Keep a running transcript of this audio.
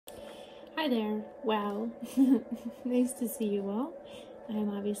Hi there. Well, nice to see you all.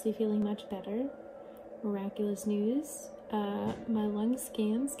 I'm obviously feeling much better. Miraculous news. My lung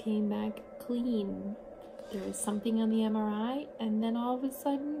scans came back clean. There was something on the MRI, and then all of a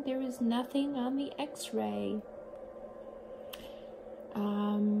sudden there was nothing on the X-ray.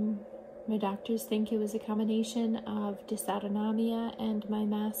 My doctors think it was a combination of dysautonomia and my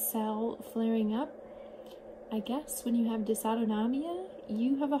mast cell flaring up. I guess when you have dysautonomia,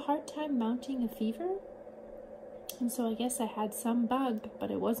 you have a hard time mounting a fever. And so I guess I had some bug, but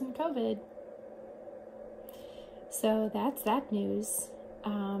it wasn't COVID. So that's that news.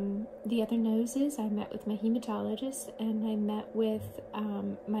 The other news is I met with my hematologist and I met with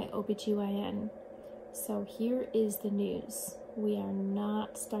my OBGYN. So here is the news. We are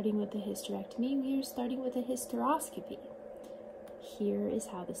not starting with the hysterectomy, we are starting with a hysteroscopy. Here is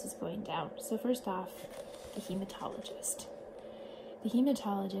how this is going down. So first off, the hematologist. The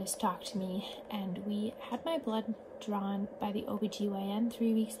hematologist talked to me and we had my blood drawn by the OBGYN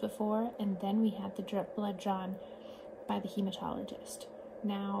 3 weeks before, and then we had the blood drawn by the hematologist.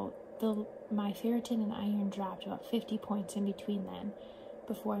 Now, my ferritin and iron dropped about 50 points in between then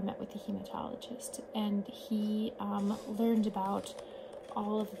before I met with the hematologist, and he learned about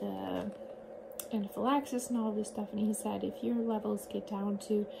all of the anaphylaxis and all of this stuff, and he said if your levels get down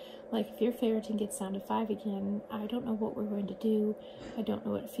to, like, if your ferritin gets down to 5 again, I don't know what we're going to do. I don't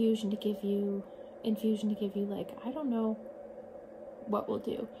know what infusion to give you, like, I don't know what we'll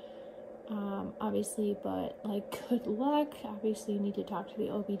do, obviously, but, like, good luck. Obviously you need to talk to the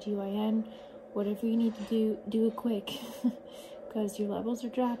OBGYN. Whatever you need to do it quick, because your levels are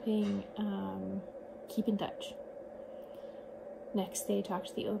dropping. Keep in touch. Next day, talked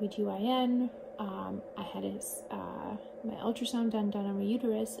to the OBGYN. I had my ultrasound done on my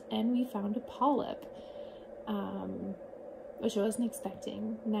uterus, and we found a polyp, which I wasn't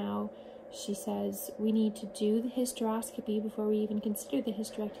expecting. Now, she says we need to do the hysteroscopy before we even consider the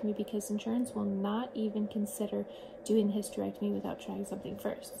hysterectomy, because insurance will not even consider doing the hysterectomy without trying something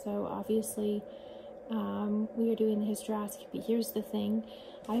first. So obviously, we are doing the hysteroscopy. Here's the thing.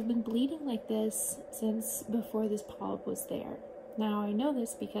 I've been bleeding like this since before this polyp was there. Now, I know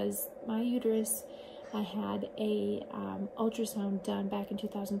this because my uterus, I had a ultrasound done back in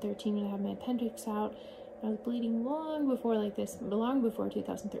 2013 when I had my appendix out. I was bleeding long before like this, long before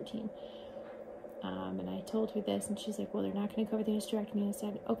 2013. And I told her this, and she's like, well, they're not going to cover the hysterectomy. I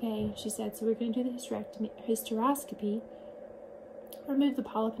said, okay. She said, so we're going to do the hysteroscopy, remove the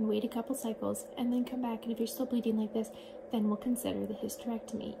polyp and wait a couple cycles, and then come back, and if you're still bleeding like this, then we'll consider the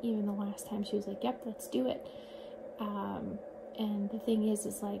hysterectomy. Even the last time she was like, yep, let's do it. And the thing is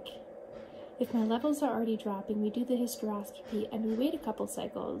like, if my levels are already dropping, we do the hysteroscopy and we wait a couple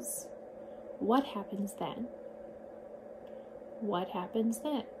cycles, what happens then? What happens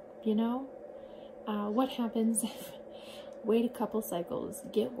then? You know? What happens if wait a couple cycles,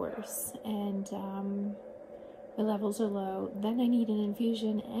 get worse, and my levels are low, then I need an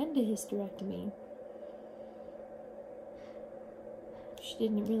infusion and a hysterectomy? She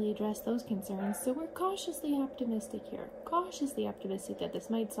didn't really address those concerns, so we're cautiously optimistic here. Cautiously optimistic that this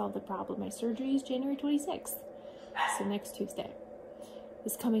might solve the problem. My surgery is January 26th, so next Tuesday.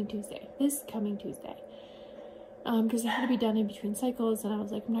 This coming Tuesday. Because it had to be done in between cycles, and I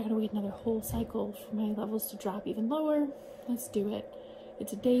was like, I'm not going to wait another whole cycle for my levels to drop even lower. Let's do it.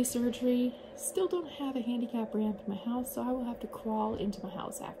 It's a day surgery. Still don't have a handicap ramp in my house, so I will have to crawl into my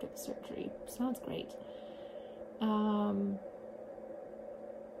house after the surgery. Sounds great.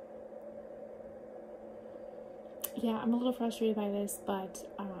 Yeah, I'm a little frustrated by this, but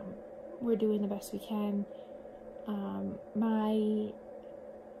we're doing the best we can. My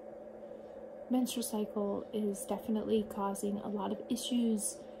menstrual cycle is definitely causing a lot of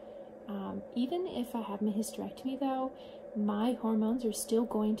issues. Even if I have my hysterectomy, though, my hormones are still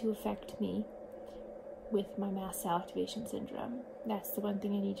going to affect me with my mast cell activation syndrome. That's the one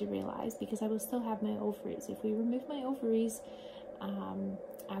thing I need to realize, because I will still have my ovaries. If we remove my ovaries,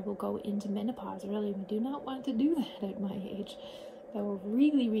 I will go into menopause early. We do not want to do that at my age. That will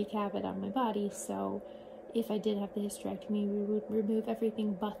really wreak havoc on my body. So if I did have the hysterectomy, we would remove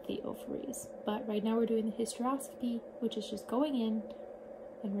everything but the ovaries. But right now we're doing the hysteroscopy, which is just going in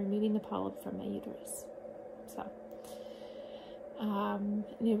and removing the polyp from my uterus. So, and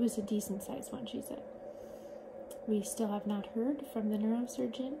it was a decent sized one, she said. We still have not heard from the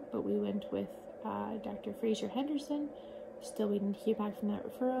neurosurgeon, but we went with Dr. Fraser Henderson. Still waiting to hear back from that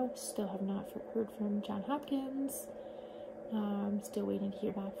referral. Still have not heard from John Hopkins. Still waiting to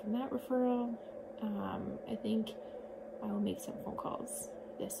hear back from that referral. I think I will make some phone calls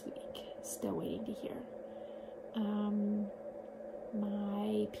this week. Still waiting to hear.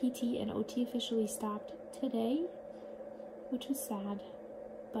 My PT and OT officially stopped today, which was sad,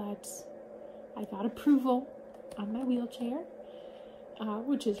 but I got approval on my wheelchair,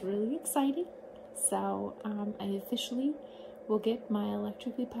 which is really exciting. So I officially will get my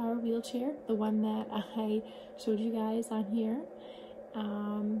electrically powered wheelchair, the one that I showed you guys on here.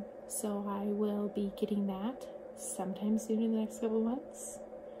 So I will be getting that sometime soon in the next couple months.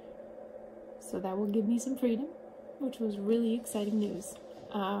 So that will give me some freedom, which was really exciting news.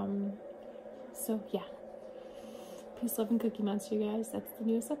 So yeah, peace, love, and Cookie Monster, guys. That's the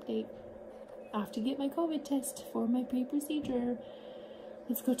newest update. Off to get my COVID test for my pre-procedure.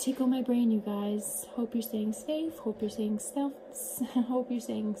 Let's go tickle my brain, you guys. Hope you're staying safe. Hope you're staying hope you're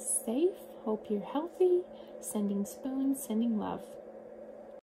staying safe. Hope you're healthy. Sending spoons, sending love.